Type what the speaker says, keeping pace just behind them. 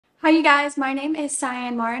Hi you guys, my name is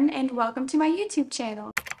Cyan Martin and welcome to my YouTube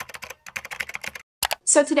channel.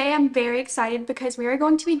 So today I'm very excited because we are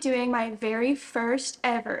going to be doing my very first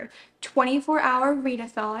ever 24-hour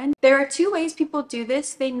readathon. There are two ways people do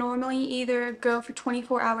this. They normally either go for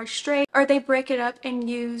 24 hours straight or they break it up and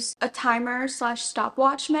use a timer /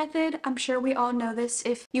 stopwatch method. I'm sure we all know this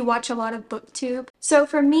if you watch a lot of BookTube. So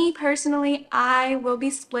for me personally, I will be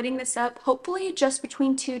splitting this up hopefully just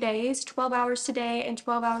between 2 days, 12 hours today and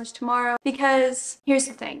 12 hours tomorrow, because here's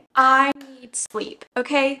the thing, I need sleep,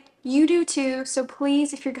 okay? You do too, so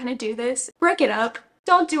please, if you're gonna do this, break it up.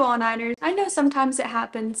 Don't do all-nighters. I know sometimes it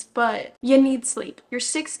happens, but you need sleep. You're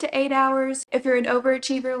 6 to 8 hours. If you're an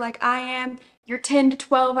overachiever like I am, you're 10 to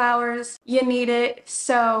 12 hours. You need it.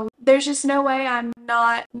 So there's just no way I'm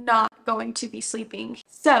not going to be sleeping.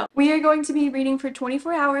 So we are going to be reading for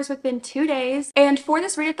 24 hours within 2 days. And for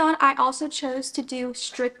this readathon, I also chose to do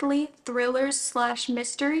strictly thrillers /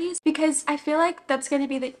 mysteries because I feel like that's going to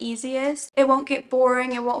be the easiest. It won't get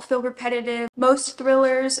boring. It won't feel repetitive. Most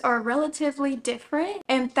thrillers are relatively different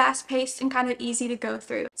and fast-paced and kind of easy to go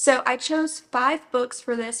through. So I chose 5 books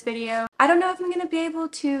for this video. I don't know if I'm going to be able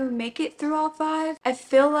to make it through all 5. I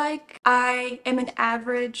feel like I am an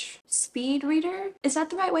average speed reader. Is that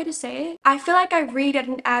the right way to say it? I feel like I read at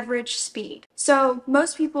an average speed. So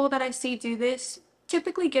most people that I see do this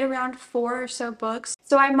typically get around 4 or so books.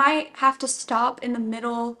 So I might have to stop in the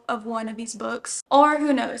middle of one of these books. Or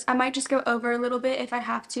who knows, I might just go over a little bit if I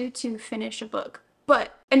have to finish a book.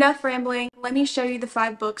 But enough rambling, let me show you the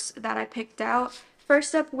 5 books that I picked out.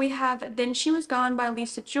 First up, we have Then She Was Gone by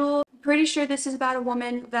Lisa Jewell. Pretty sure this is about a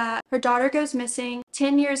woman that her daughter goes missing.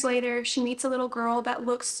 10 years later, she meets a little girl that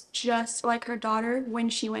looks just like her daughter when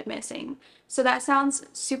she went missing. So that sounds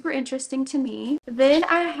super interesting to me. Then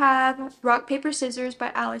I have Rock, Paper, Scissors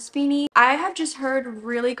by Alice Feeney. I have just heard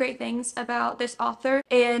really great things about this author,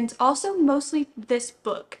 and also mostly this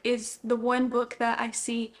book is the one book that I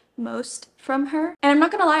see most from her. And I'm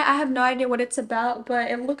not gonna lie, I have no idea what it's about, but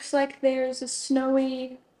it looks like there's a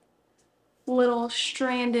snowy little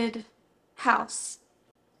stranded house.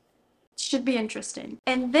 Should be interesting.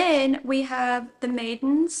 And then we have The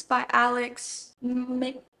Maidens by Alex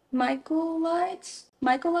Michaelides?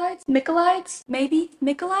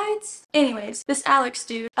 Anyways, this Alex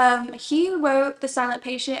dude, he wrote The Silent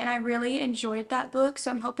Patient and I really enjoyed that book, so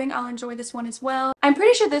I'm hoping I'll enjoy this one as well. I'm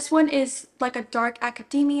pretty sure this one is like a dark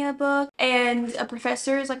academia book and a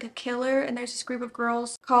professor is like a killer and there's this group of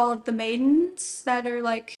girls called the Maidens that are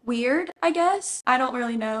like weird, I guess. I don't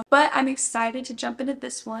really know, but I'm excited to jump into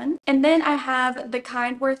this one. And then I have The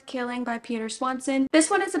Kind Worth Killing by Peter Swanson. This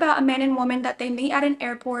one is about a man and woman that they meet at an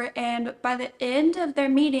airport, and by the end of their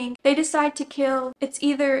meeting they decide to kill, it's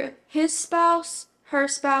either his spouse, her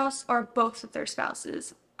spouse, or both of their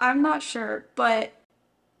spouses. I'm not sure, but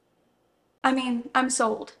I mean, I'm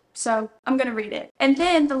sold. So I'm gonna read it. And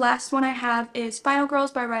then the last one I have is Final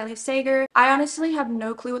Girls by Riley Sager. I honestly have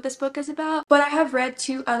no clue what this book is about, but I have read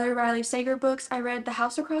 2 other Riley Sager books. I read The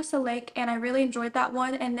House Across the Lake and I really enjoyed that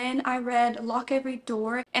one, and then I read Lock Every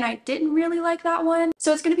Door and I didn't really like that one.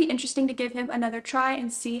 So it's gonna be interesting to give him another try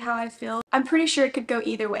and see how I feel. I'm pretty sure it could go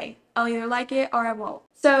either way. I'll either like it or I won't.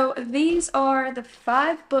 So these are the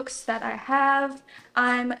 5 books that I have.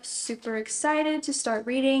 I'm super excited to start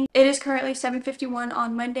reading. It is currently 7:51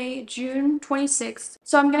 on Monday, June 26th.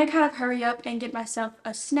 So I'm gonna kind of hurry up and get myself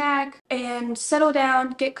a snack and settle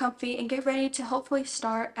down, get comfy, and get ready to hopefully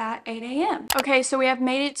start at 8 a.m. Okay, so we have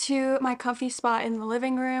made it to my comfy spot in the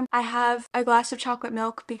living room. I have a glass of chocolate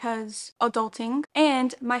milk because adulting.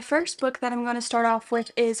 And my first book that I'm going to start off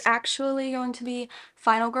with is actually going to be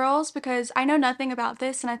Final Girls, because I know nothing about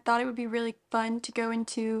this and I thought it would be really fun to go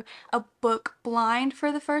into a book blind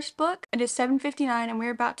for the first book. It is 7:59 and we're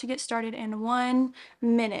about to get started in 1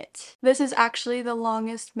 minute. This is actually the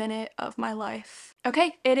longest minute of my life.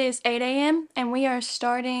 Okay, it is 8 a.m. and we are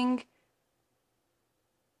starting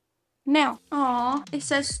now. Aw, it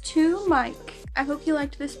says to Mike. I hope you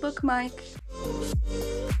liked this book, Mike.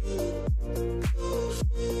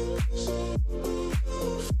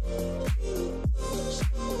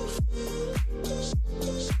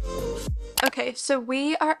 Okay, so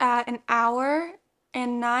we are at 1 hour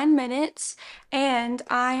and 9 minutes and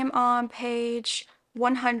I am on page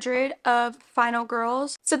 100 of Final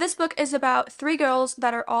Girls. So this book is about 3 girls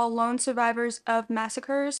that are all lone survivors of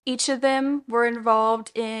massacres. Each of them were involved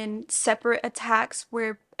in separate attacks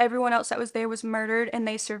where everyone else that was there was murdered and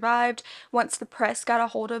they survived. Once the press got a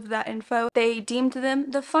hold of that info, they deemed them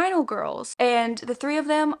the final girls. And the 3 of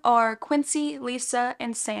them are Quincy, Lisa,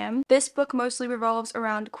 and Sam. This book mostly revolves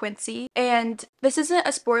around Quincy. And this isn't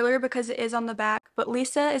a spoiler because it is on the back, but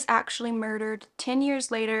Lisa is actually murdered 10 years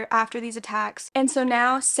later after these attacks. And so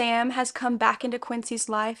now Sam has come back into Quincy's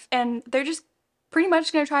life and they're just pretty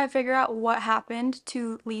much going to try to figure out what happened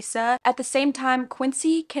to Lisa. At the same time,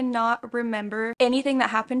 Quincy cannot remember anything that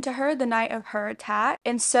happened to her the night of her attack.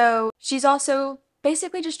 And so she's also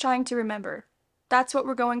basically just trying to remember. That's what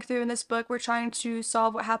we're going through in this book. We're trying to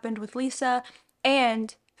solve what happened with Lisa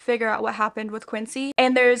and figure out what happened with Quincy.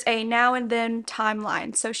 And there's a now and then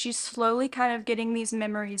timeline. So she's slowly kind of getting these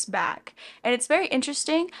memories back. And it's very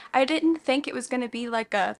interesting. I didn't think it was going to be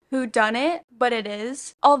like a whodunit, but it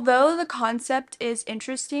is. Although the concept is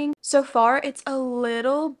interesting, so far it's a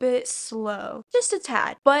little bit slow. Just a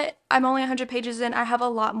tad. But I'm only 100 pages in. I have a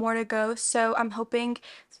lot more to go. So I'm hoping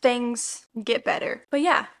things get better. But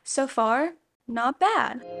yeah, so far, not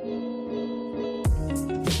bad.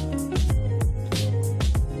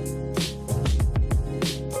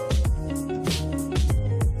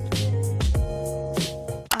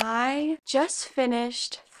 I just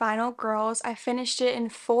finished Final Girls. I finished it in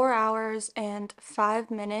 4 hours and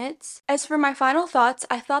 5 minutes. As for my final thoughts,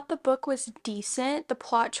 I thought the book was decent. The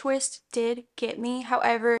plot twist did get me.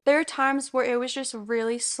 However, there are times where it was just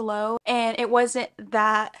really slow and it wasn't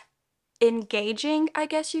that engaging, I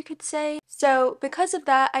guess you could say. So because of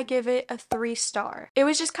that, I give it a 3-star. It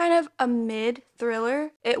was just kind of a mid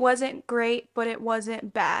thriller. It wasn't great, but it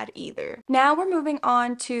wasn't bad either. Now we're moving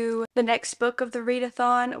on to the next book of the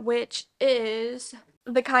readathon, which is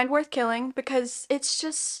The Kind Worth Killing, because it's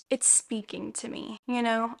speaking to me, you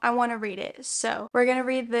know? I want to read it. So we're gonna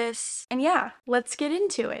read this, and yeah, let's get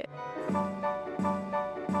into it.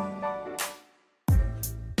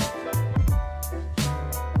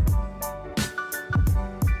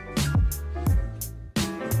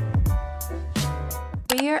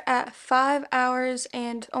 We are at 5 hours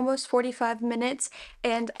and almost 45 minutes,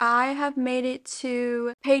 and I have made it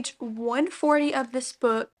to page 140 of this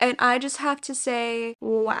book, and I just have to say,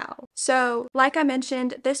 wow. So, like I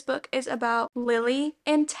mentioned, this book is about Lily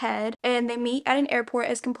and Ted, and they meet at an airport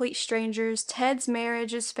as complete strangers. Ted's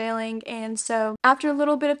marriage is failing, and so after a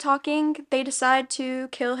little bit of talking, they decide to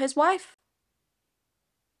kill his wife.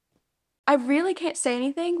 I really can't say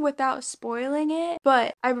anything without spoiling it,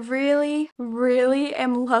 but I really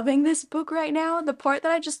am loving this book right now. The part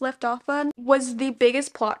that I just left off on was the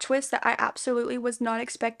biggest plot twist that I absolutely was not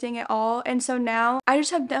expecting at all, and so now I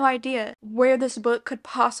just have no idea where this book could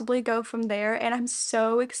possibly go from there, and I'm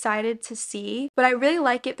so excited to see. But I really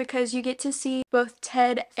like it because you get to see both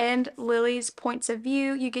Ted and Lily's points of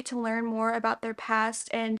view. You get to learn more about their past,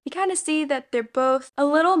 and you kind of see that they're both a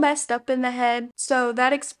little messed up in the head, so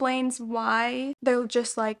that explains why they're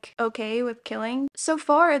just like okay with killing. So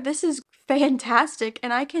far, this is fantastic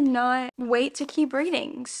and I cannot wait to keep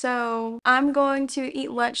reading. So I'm going to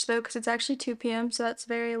eat lunch though because it's actually 2 p.m. so that's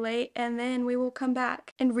very late, and then we will come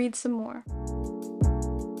back and read some more.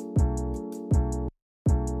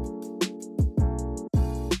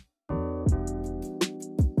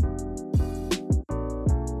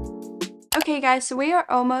 Okay guys, so we are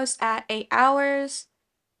almost at 8 hours.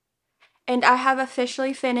 And I have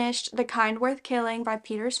officially finished The Kind Worth Killing by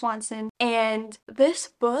Peter Swanson. And this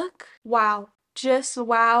book, wow, just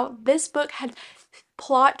wow. This book had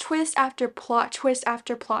plot twist after plot twist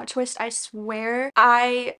after plot twist. I swear.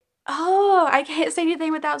 I can't say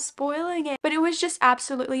anything without spoiling it. But it was just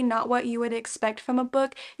absolutely not what you would expect from a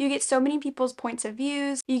book. You get so many people's points of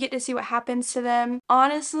views. You get to see what happens to them.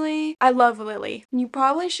 Honestly, I love Lily. You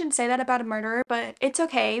probably shouldn't say that about a murderer, but it's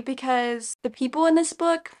okay because the people in this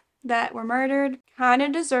book that were murdered kind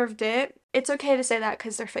of deserved it. It's okay to say that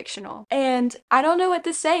because they're fictional. And I don't know what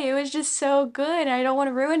to say. It was just so good. I don't want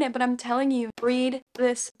to ruin it, but I'm telling you, read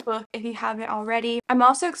this book if you haven't already. I'm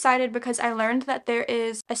also excited because I learned that there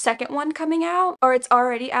is a second one coming out, or it's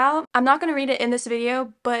already out. I'm not going to read it in this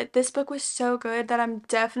video, but this book was so good that I'm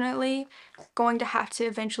definitely going to have to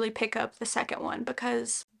eventually pick up the second one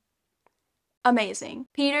because amazing.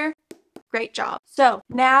 Peter, great job. So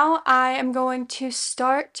now I am going to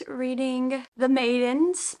start reading The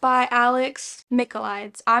Maidens by Alex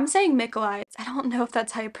Michaelides. I'm saying Michaelides. I don't know if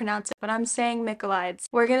that's how you pronounce it, but I'm saying Michaelides.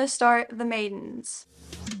 We're gonna start The Maidens.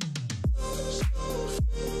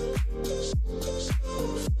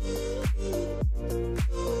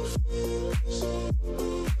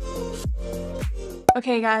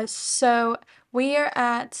 Okay guys, so We are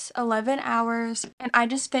at 11 hours and I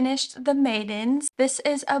just finished The Maidens. This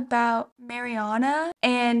is about Mariana,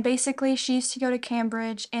 and basically she used to go to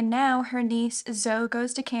Cambridge and now her niece Zoe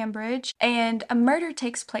goes to Cambridge and a murder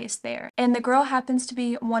takes place there. And the girl happens to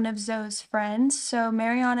be one of Zoe's friends, so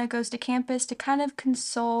Mariana goes to campus to kind of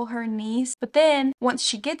console her niece. But then once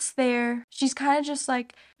she gets there, she's kind of just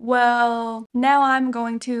like, well, now I'm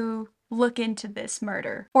going to look into this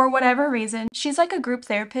murder. For whatever reason, she's like a group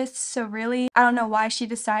therapist, so really, I don't know why she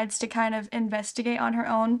decides to kind of investigate on her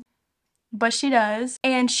own, but she does.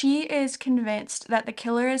 And she is convinced that the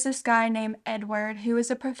killer is this guy named Edward, who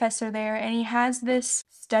is a professor there, and he has this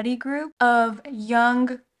study group of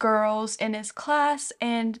young girls in his class,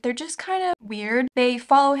 and they're just kind of weird. They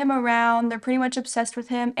follow him around, they're pretty much obsessed with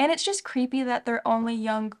him, and it's just creepy that they're only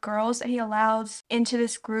young girls that he allows into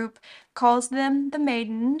this group, calls them the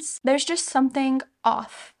Maidens. There's just something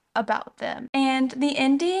off about them. And the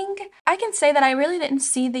ending, I can say that I really didn't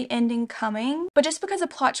see the ending coming, but just because a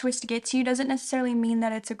plot twist gets you doesn't necessarily mean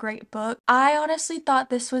that it's a great book. I honestly thought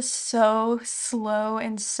this was so slow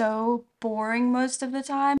and so boring most of the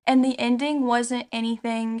time, and the ending wasn't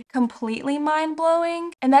anything completely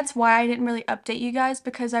mind-blowing, and that's why I didn't really update you guys,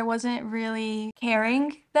 because I wasn't really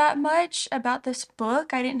caring that much about this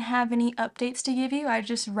book. I didn't have any updates to give you. I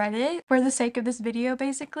just read it for the sake of this video,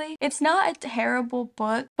 basically. It's not a terrible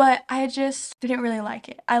book, but I just didn't really like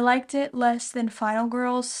it. I liked it less than Final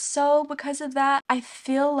Girls, so because of that, I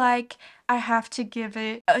feel like I have to give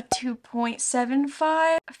it a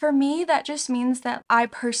 2.75. For me, that just means that I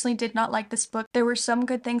personally did not like this book. There were some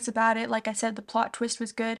good things about it. Like I said, the plot twist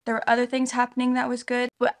was good. There were other things happening that was good,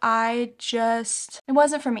 but it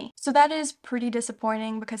wasn't for me. So that is pretty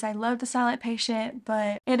disappointing because I love The Silent Patient,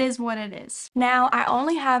 but it is what it is. Now, I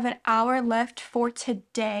only have an hour left for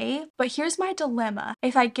today, but here's my dilemma.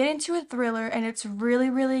 If I get into a thriller and it's really,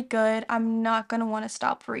 really good, I'm not gonna want to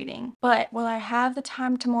stop reading. But will I have the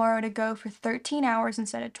time tomorrow to go for 13 hours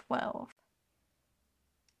instead of 12?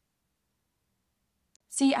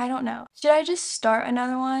 See, I don't know. Should I just start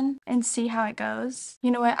another one and see how it goes?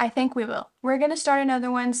 You know what? I think we will. We're gonna start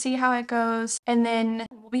another one, see how it goes, and then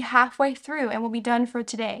we'll be halfway through and we'll be done for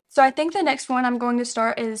today. So I think the next one I'm going to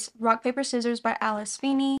start is Rock, Paper, Scissors by Alice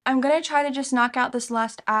Feeney. I'm gonna try to just knock out this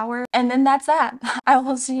last hour, and then that's that. I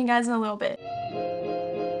will see you guys in a little bit.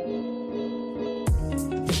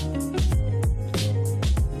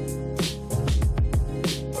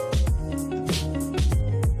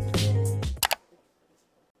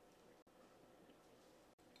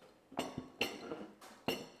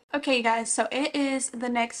 Okay guys, so it is the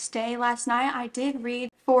next day. Last night I did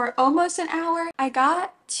read for almost an hour. I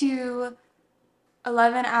got to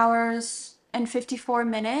 11 hours and 54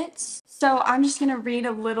 minutes. So I'm just gonna read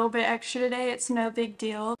a little bit extra today. It's no big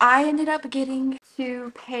deal. I ended up getting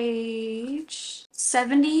to page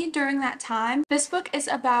 70 during that time. This book is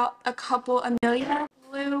about a couple, Amelia.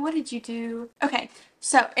 Blue, what did you do? Okay,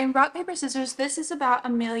 so in Rock, Paper, Scissors, this is about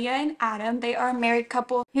Amelia and Adam. They are a married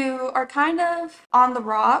couple who are kind of on the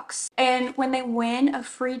rocks, and when they win a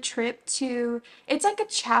free trip to, it's like a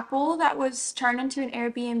chapel that was turned into an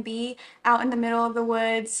Airbnb out in the middle of the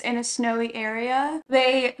woods in a snowy area,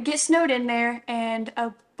 they get snowed in there and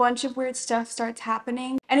a bunch of weird stuff starts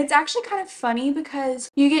happening. And it's actually kind of funny because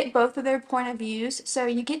you get both of their point of views. So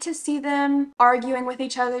you get to see them arguing with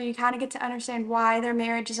each other. You kind of get to understand why their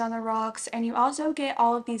marriage is on the rocks. And you also get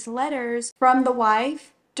all of these letters from the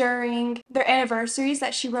wife during their anniversaries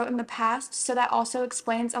that she wrote in the past. So that also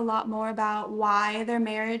explains a lot more about why their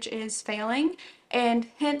marriage is failing, and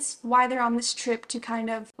hence why they're on this trip to kind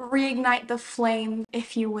of reignite the flame,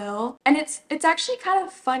 if you will. And it's actually kind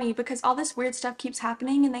of funny because all this weird stuff keeps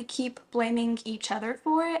happening and they keep blaming each other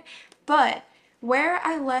for it. But where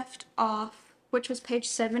I left off, which was page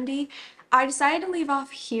 70, I decided to leave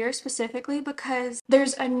off here specifically because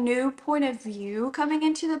there's a new point of view coming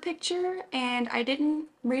into the picture and I didn't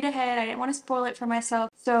read ahead. I didn't want to spoil it for myself,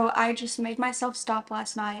 so I just made myself stop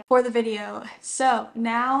last night for the video. So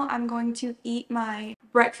now I'm going to eat my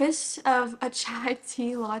breakfast of a chai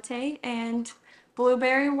tea latte and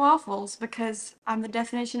blueberry waffles because I'm the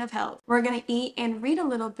definition of health. We're gonna eat and read a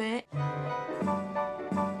little bit.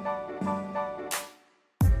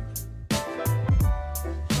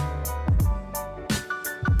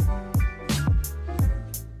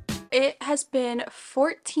 It has been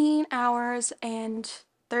 14 hours and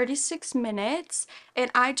 36 minutes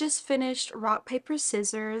and I just finished Rock, Paper,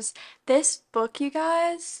 Scissors. This book, you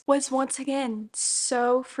guys, was once again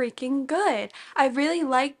so freaking good. I really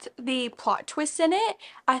liked the plot twist in it.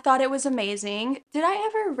 I thought it was amazing. Did I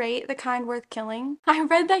ever rate The Kind Worth Killing? I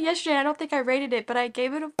read that yesterday. I don't think I rated it, but I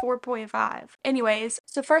gave it a 4.5. Anyways,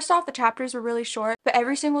 so first off, the chapters were really short, but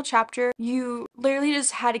every single chapter you literally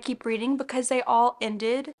just had to keep reading because they all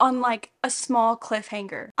ended on like a small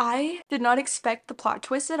cliffhanger. I did not expect the plot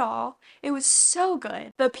twist at all. It was so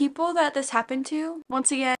good. The people that this happened to,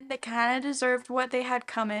 once again, they kind of deserved what they had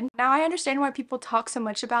coming. Now I understand why people talk so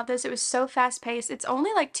much about this. It was so fast paced. It's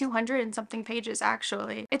only like 200 and something pages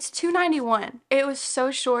actually. It's 291. It was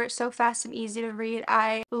so short, so fast and easy to read.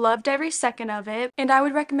 I loved every second of it, and I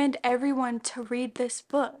would recommend everyone to read this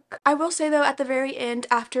book. I will say though, at the very end,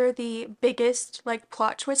 after the biggest like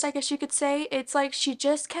plot twist, I guess you could say, it's like she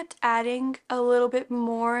just kept adding a little bit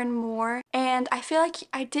more and more, and I feel like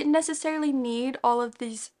I didn't necessarily need all of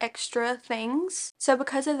these extra things. So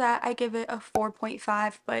because of that, I give it a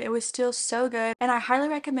 4.5, but it was still so good, and I highly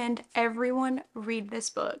recommend everyone read this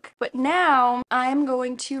book. But now I'm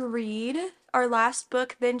going to read our last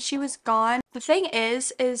book, Then She Was Gone. The thing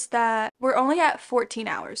is that we're only at 14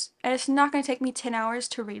 hours and it's not going to take me 10 hours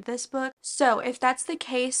to read this book. So if that's the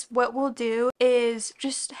case, what we'll do is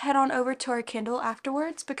just head on over to our Kindle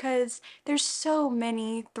afterwards because there's so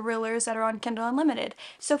many thrillers that are on Kindle Unlimited.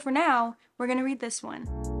 So for now, we're going to read this one.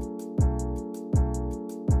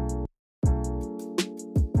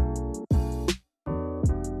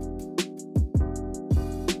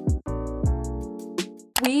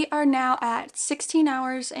 We are now at 16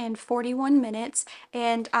 hours and 41 minutes,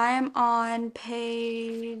 and I am on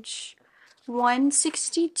page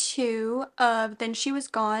 162 of Then She Was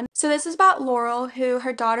Gone. So this is about Laurel, who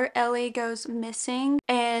her daughter Ellie goes missing,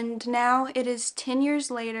 and now it is 10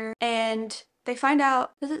 years later, and they find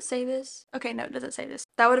out, does it say this? Okay, no, it doesn't say this.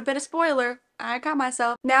 That would have been a spoiler. I got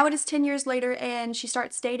myself. Now it is 10 years later, and she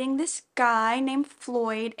starts dating this guy named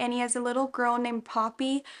Floyd, and he has a little girl named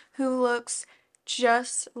Poppy who looks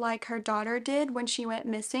just like her daughter did when she went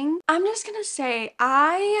missing. I'm just gonna say,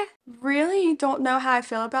 I really don't know how I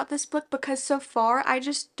feel about this book because so far I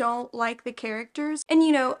just don't like the characters. And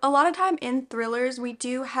you know, a lot of time in thrillers we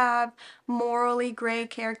do have morally gray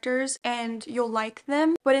characters and you'll like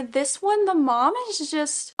them, but in this one the mom is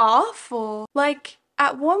just awful. Like,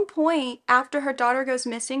 at one point, after her daughter goes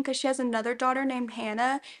missing, because she has another daughter named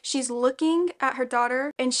Hannah, she's looking at her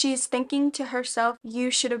daughter and she's thinking to herself, you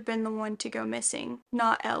should have been the one to go missing,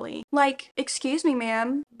 not Ellie. Like, excuse me,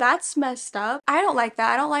 ma'am, that's messed up. I don't like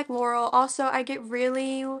that. I don't like Laurel. Also, I get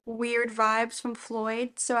really weird vibes from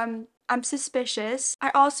Floyd, so I'm suspicious.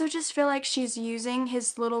 I also just feel like she's using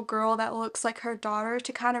his little girl that looks like her daughter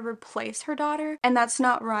to kind of replace her daughter, and that's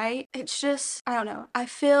not right. It's just, I don't know. I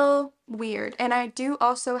feel weird, and I do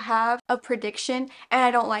also have a prediction, and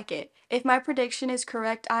I don't like it. If my prediction is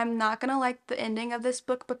correct, I'm not gonna like the ending of this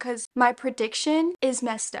book because my prediction is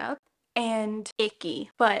messed up and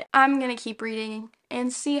icky, but I'm gonna keep reading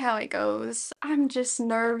and see how it goes. I'm just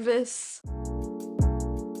nervous.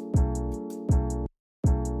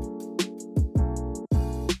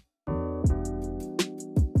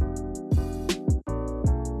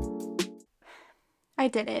 I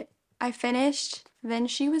did it. I finished Then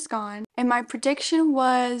She Was Gone, and my prediction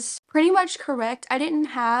was pretty much correct. I didn't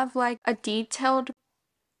have like a detailed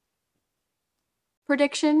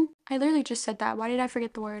prediction. I literally just said that. Why did I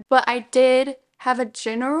forget the word? But I did have a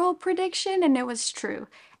general prediction and it was true.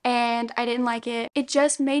 And I didn't like it. It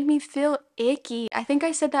just made me feel icky. I think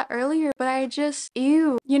I said that earlier, but I just,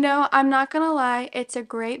 ew. You know, I'm not gonna lie, it's a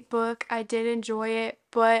great book. I did enjoy it,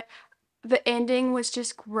 but the ending was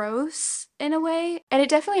just gross in a way, and it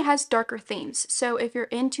definitely has darker themes, so if you're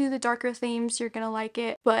into the darker themes you're gonna like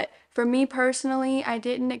it, but for me personally I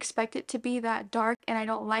didn't expect it to be that dark, and I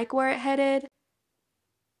don't like where it headed.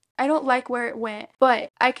 I don't like where it went, but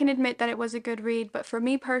I can admit that it was a good read. But for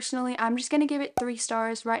me personally, I'm just gonna give it 3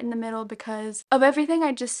 stars right in the middle because of everything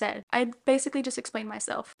I just said. I basically just explained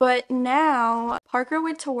myself. But now Parker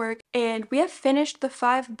went to work and we have finished the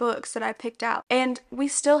 5 books that I picked out, and we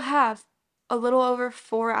still have a little over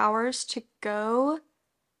 4 hours to go.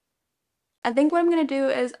 I think what I'm going to do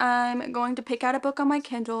is I'm going to pick out a book on my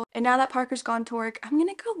Kindle, and now that Parker's gone to work, I'm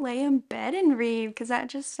going to go lay in bed and read because that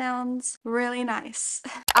just sounds really nice.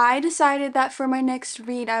 I decided that for my next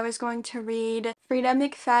read I was going to read Frida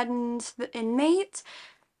McFadden's The Inmate.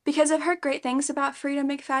 Because I've heard great things about Frida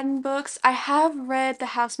McFadden books. I have read The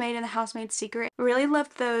Housemaid and The Housemaid's Secret. Really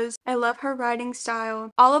loved those. I love her writing style.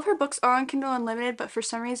 All of her books are on Kindle Unlimited, but for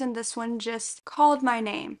some reason this one just called my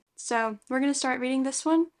name. So we're gonna start reading this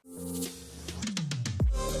one.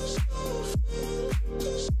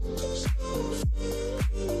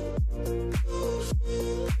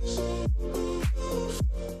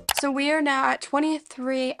 So we are now at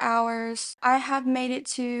 23 hours. I have made it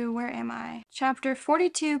to, where am I? Chapter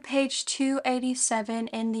 42, page 287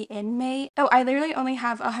 in The Inmate. Oh, I literally only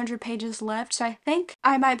have 100 pages left, so I think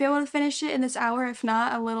I might be able to finish it in this hour, if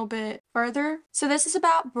not a little bit further. So this is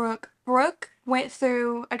about Brooke. Brooke went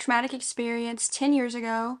through a traumatic experience 10 years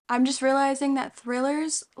ago. I'm just realizing that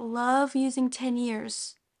thrillers love using 10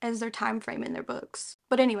 years as their time frame in their books.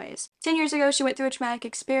 But anyways, 10 years ago, she went through a traumatic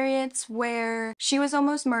experience where she was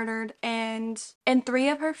almost murdered, and 3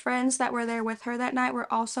 of her friends that were there with her that night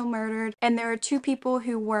were also murdered, and there are 2 people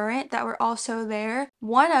who weren't that were also there.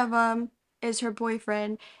 One of them is her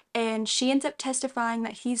boyfriend, and she ends up testifying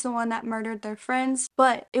that he's the one that murdered their friends,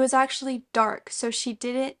 but it was actually dark, so she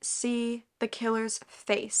didn't see the killer's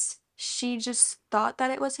face. She just thought that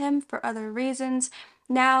it was him for other reasons.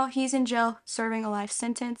 Now he's in jail serving a life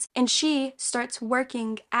sentence, and she starts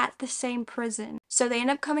working at the same prison. So they end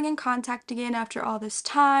up coming in contact again after all this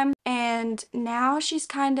time, and now she's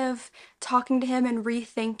kind of talking to him and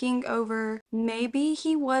rethinking over maybe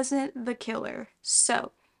he wasn't the killer.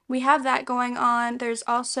 So we have that going on. There's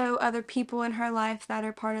also other people in her life that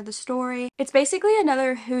are part of the story. It's basically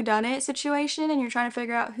another whodunit situation, and you're trying to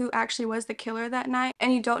figure out who actually was the killer that night,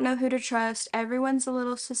 and you don't know who to trust. Everyone's a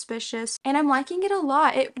little suspicious, and I'm liking it a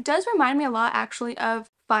lot. It does remind me a lot actually of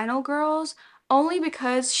Final Girls, only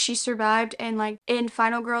because she survived, and like in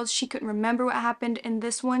Final Girls she couldn't remember what happened. In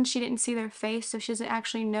this one she didn't see their face, so she doesn't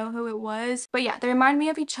actually know who it was. But yeah, they remind me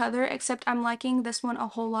of each other, except I'm liking this one a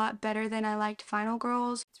whole lot better than I liked Final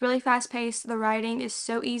Girls. It's really fast paced, the writing is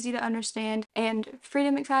so easy to understand, and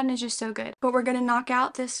Freida McFadden is just so good. But we're gonna knock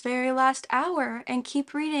out this very last hour and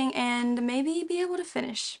keep reading and maybe be able to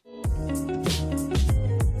finish.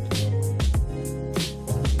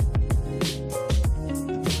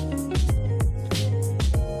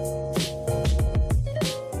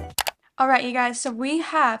 Alright, you guys, so we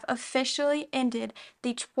have officially ended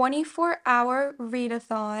the 24-hour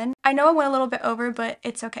readathon. I know I went a little bit over, but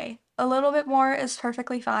it's okay. A little bit more is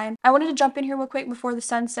perfectly fine. I wanted to jump in here real quick before the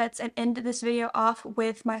sun sets and end this video off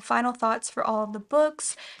with my final thoughts for all of the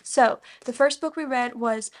books. So, the first book we read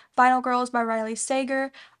was Final Girls by Riley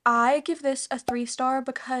Sager. I give this a 3-star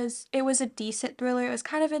because it was a decent thriller. It was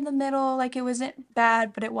kind of in the middle, like it wasn't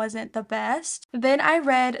bad, but it wasn't the best. Then I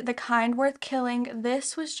read The Kind Worth Killing.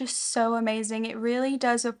 This was just so amazing. It really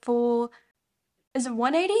does a full, is it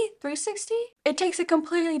 180? 360? It takes a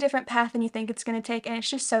completely different path than you think it's going to take, and it's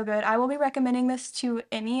just so good. I will be recommending this to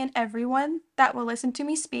any and everyone that will listen to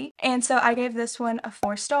me speak, and so I gave this one a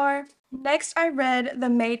 4-star. Next, I read The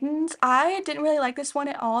Maidens. I didn't really like this one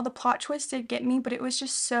at all. The plot twist did get me, but it was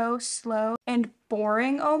just so slow and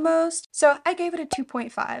boring almost. So I gave it a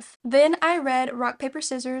 2.5. Then I read Rock, Paper,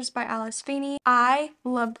 Scissors by Alice Feeney. I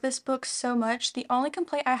loved this book so much. The only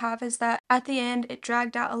complaint I have is that at the end it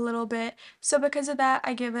dragged out a little bit. So because of that,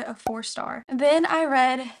 I give it a 4-star. Then I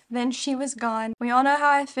read Then She Was Gone. We all know how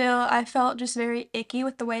I feel. I felt just very icky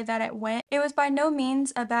with the way that it went. It was by no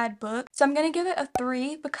means a bad book. So I'm gonna give it a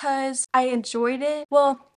 3 because I enjoyed it.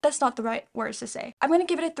 Well, that's not the right words to say. I'm gonna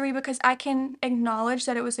give it a 3 because I can acknowledge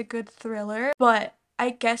that it was a good thriller, but I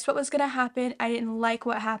guessed what was gonna happen. I didn't like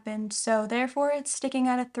what happened, so therefore it's sticking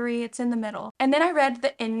at a 3. It's in the middle. And then I read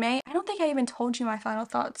The Inmate. I don't think I even told you my final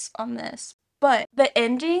thoughts on this, but the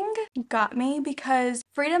ending got me because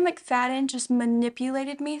Freida McFadden just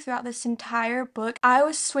manipulated me throughout this entire book. I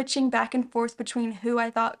was switching back and forth between who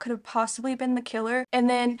I thought could have possibly been the killer, and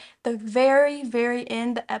then the very, very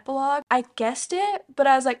end, the epilogue, I guessed it, but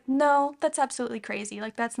I was like, no, that's absolutely crazy.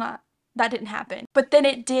 Like, that didn't happen. But then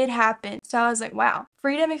it did happen. So I was like, wow,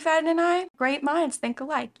 Freida McFadden and I, great minds think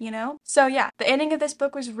alike, you know? So yeah, the ending of this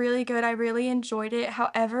book was really good. I really enjoyed it.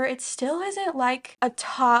 However, it still isn't like a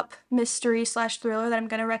top mystery / thriller that I'm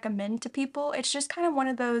gonna recommend to people. It's just kind of one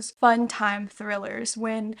of those fun time thrillers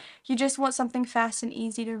when you just want something fast and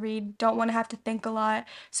easy to read, don't want to have to think a lot.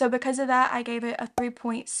 So because of that, I gave it a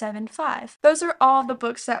 3.75. Those are all the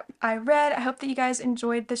books that I read. I hope that you guys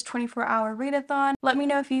enjoyed this 24-hour readathon. Let me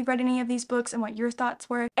know if you've read any of these books and what your thoughts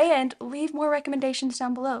were, and leave more recommendations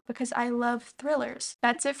down below because I love thrillers.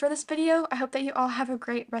 That's it for this video. I hope that you all have a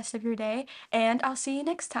great rest of your day, and I'll see you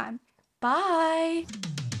next time. Bye!